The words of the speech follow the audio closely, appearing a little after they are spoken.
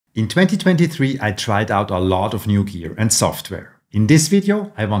In 2023, I tried out a lot of new gear and software. In this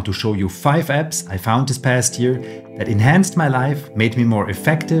video, I want to show you 5 apps I found this past year that enhanced my life, made me more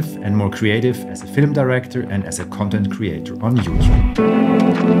effective and more creative as a film director and as a content creator on YouTube.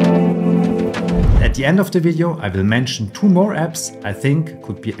 At the end of the video, I will mention 2 more apps I think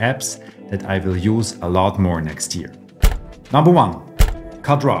could be apps that I will use a lot more next year. Number 1,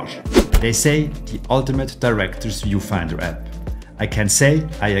 Cadrage. They say the ultimate director's viewfinder app. I can say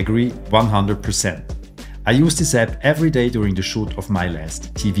I agree 100%. I use this app every day during the shoot of my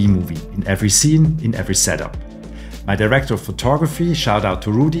last TV movie, in every scene, in every setup. My director of photography, shout out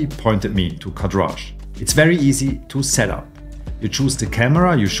to Rudy, pointed me to Cadrage. It's very easy to set up. You choose the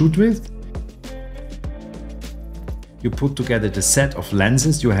camera you shoot with. You put together the set of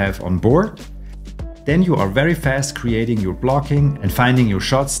lenses you have on board. Then you are very fast creating your blocking and finding your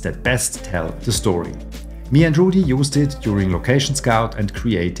shots that best tell the story. Me and Rudy used it during Location Scout and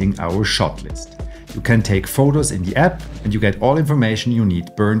creating our shot list. You can take photos in the app and you get all information you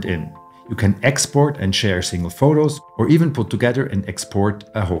need burned in. You can export and share single photos or even put together and export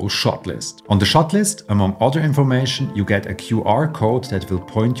a whole shot list. On the shot list, among other information, you get a QR code that will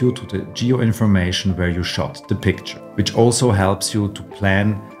point you to the geo information where you shot the picture, which also helps you to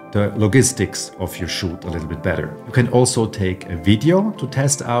plan the logistics of your shoot a little bit better. You can also take a video to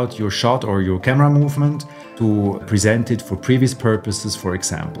test out your shot or your camera movement to present it for previous purposes, for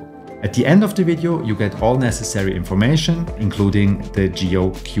example. At the end of the video, you get all necessary information, including the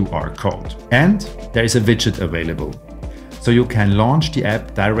geo QR code. And there is a widget available, so you can launch the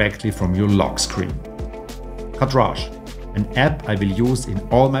app directly from your lock screen. Cadrage, an app I will use in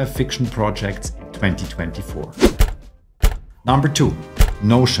all my fiction projects in 2024. Number 2.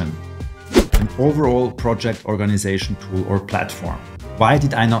 Notion, an overall project organization tool or platform. Why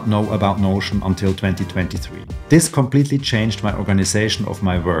did I not know about Notion until 2023? This completely changed my organization of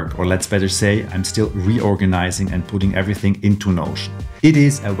my work, or let's better say, I'm still reorganizing and putting everything into Notion. It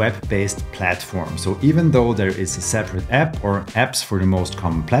is a web-based platform, so even though there is a separate app or apps for the most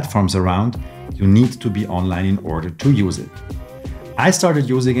common platforms around, you need to be online in order to use it. I started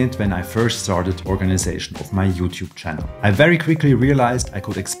using it when I first started organization of my YouTube channel. I very quickly realized I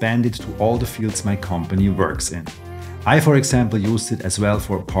could expand it to all the fields my company works in. I, for example, used it as well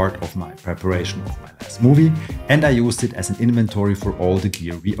for part of my preparation of my last movie, and I used it as an inventory for all the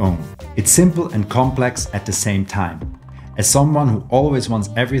gear we own. It's simple and complex at the same time. As someone who always wants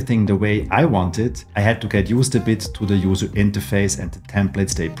everything the way I want it, I had to get used a bit to the user interface and the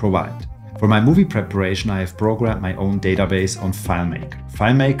templates they provide. For my movie preparation, I have programmed my own database on FileMaker.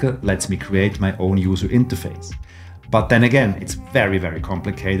 FileMaker lets me create my own user interface. But then again, it's very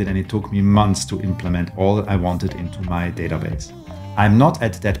complicated and it took me months to implement all I wanted into my database. I'm not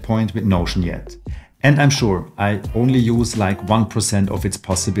at that point with Notion yet. And I'm sure I only use like 1% of its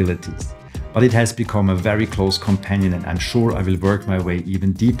possibilities. But it has become a very close companion and I'm sure I will work my way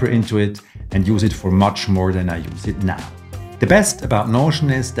even deeper into it and use it for much more than I use it now. The best about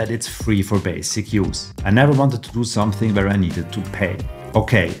Notion is that it's free for basic use. I never wanted to do something where I needed to pay.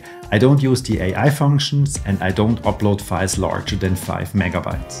 Okay, I don't use the AI functions and I don't upload files larger than 5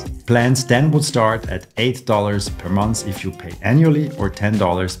 megabytes. Plans then would start at $8 per month if you pay annually or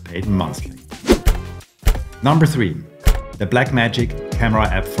 $10 paid monthly. Number 3. The Blackmagic camera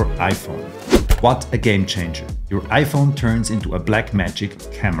app for iPhone. What a game changer. Your iPhone turns into a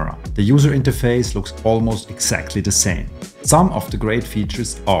Blackmagic camera. The user interface looks almost exactly the same. Some of the great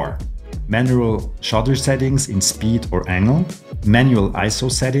features are manual shutter settings in speed or angle, manual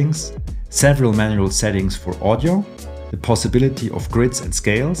ISO settings, several manual settings for audio, the possibility of grids and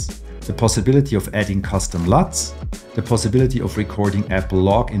scales, the possibility of adding custom LUTs, the possibility of recording Apple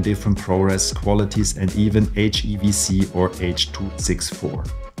Log in different ProRes qualities and even HEVC or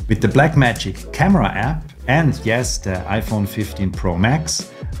H.264. With the Blackmagic camera app and yes, the iPhone 15 Pro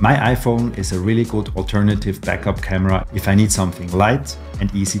Max, my iPhone is a really good alternative backup camera if I need something light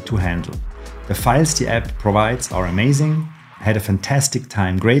and easy to handle. The files the app provides are amazing. I had a fantastic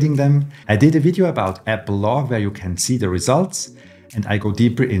time grading them. I did a video about Apple Log where you can see the results and I go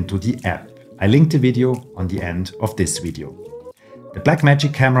deeper into the app. I linked the video on the end of this video. The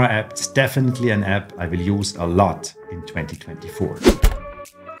Blackmagic camera app is definitely an app I will use a lot in 2024.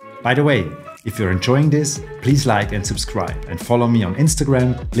 By the way, if you're enjoying this, please like and subscribe and follow me on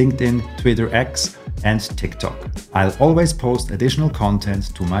Instagram, LinkedIn, Twitter, X and TikTok. I'll always post additional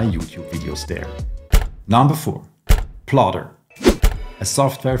content to my YouTube videos there. Number 4. Plotter, a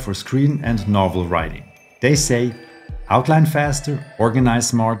software for screen and novel writing. They say, outline faster, organize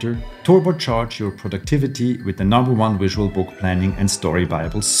smarter, turbocharge your productivity with the #1 visual book planning and story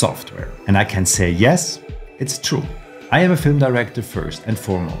Bible software. And I can say yes, it's true. I am a film director first and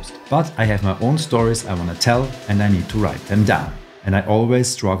foremost, but I have my own stories I want to tell and I need to write them down. And I always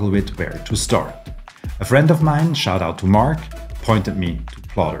struggle with where to start. A friend of mine, shout out to Mark, pointed me to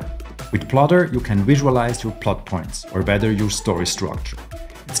Plotter. With Plotter, you can visualize your plot points, or better, your story structure.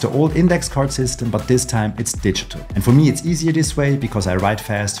 It's the old index card system, but this time it's digital. And for me, it's easier this way because I write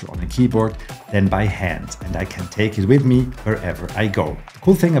faster on a keyboard than by hand, and I can take it with me wherever I go. The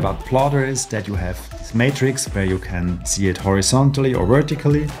cool thing about Plotter is that you have this matrix where you can see it horizontally or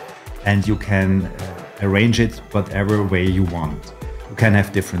vertically, and you can arrange it whatever way you want. You can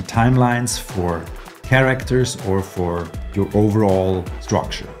have different timelines for characters or for your overall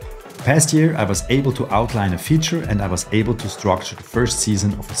structure. Past year, I was able to outline a feature and I was able to structure the first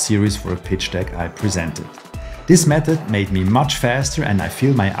season of a series for a pitch deck I presented. This method made me much faster and I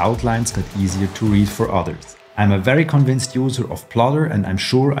feel my outlines got easier to read for others. I'm a very convinced user of Plotter and I'm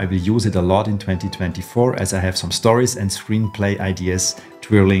sure I will use it a lot in 2024 as I have some stories and screenplay ideas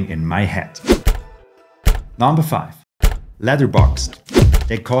twirling in my head. Number 5. Letterboxed.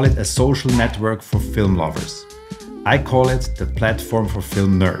 They call it a social network for film lovers. I call it the platform for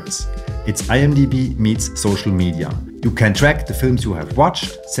film nerds. It's IMDb meets social media. You can track the films you have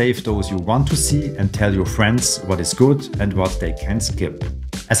watched, save those you want to see, and tell your friends what is good and what they can skip.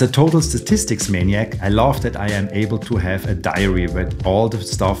 As a total statistics maniac, I love that I am able to have a diary with all the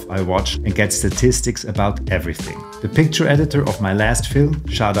stuff I watch and get statistics about everything. The picture editor of my last film,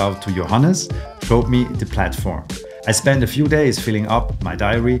 shout out to Johannes, showed me the platform. I spent a few days filling up my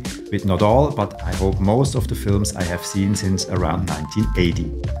diary with not all, but I hope most of the films I have seen since around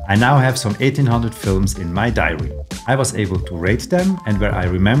 1980. I now have some 1800 films in my diary. I was able to rate them, and where I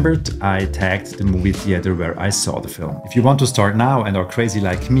remembered, I tagged the movie theater where I saw the film. If you want to start now and are crazy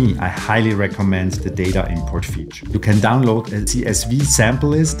like me, I highly recommend the data import feature. You can download a CSV sample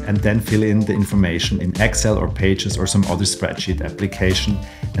list and then fill in the information in Excel or Pages or some other spreadsheet application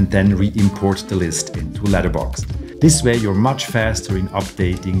and then re-import the list into Letterboxd. This way you're much faster in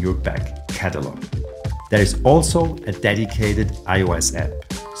updating your back catalog. There is also a dedicated iOS app.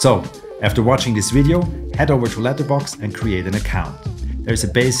 So, after watching this video, head over to Letterboxd and create an account. There's a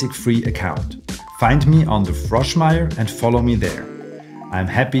basic free account. Find me under Froschmeyer and follow me there. I'm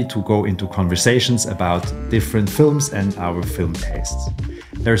happy to go into conversations about different films and our film tastes.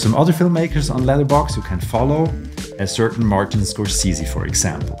 There are some other filmmakers on Letterboxd you can follow, a certain Martin Scorsese for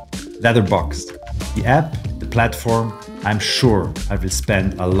example. Letterboxd, the app, the platform, I'm sure I will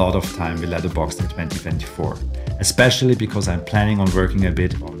spend a lot of time with Letterboxd in 2024, especially because I'm planning on working a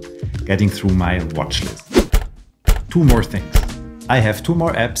bit on getting through my watch list. 2 more things. I have 2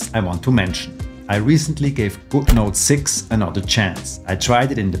 more apps I want to mention. I recently gave GoodNote 6 another chance. I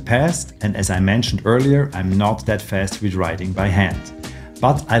tried it in the past and as I mentioned earlier, I'm not that fast with writing by hand.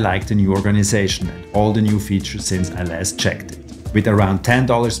 But I like the new organization and all the new features since I last checked it. With around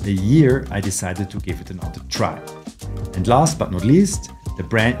 $10 a year, I decided to give it another try. And last but not least, the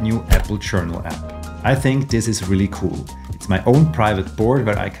brand new Apple Journal app. I think this is really cool. It's my own private board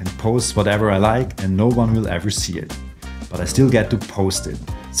where I can post whatever I like and no one will ever see it. But I still get to post it,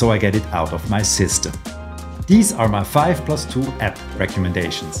 so I get it out of my system. These are my 5+2 app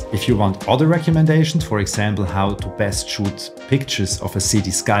recommendations. If you want other recommendations, for example how to best shoot pictures of a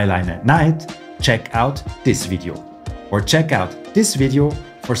city skyline at night, check out this video. Or check out this video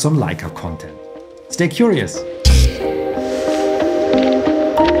for some Leica content. Stay curious!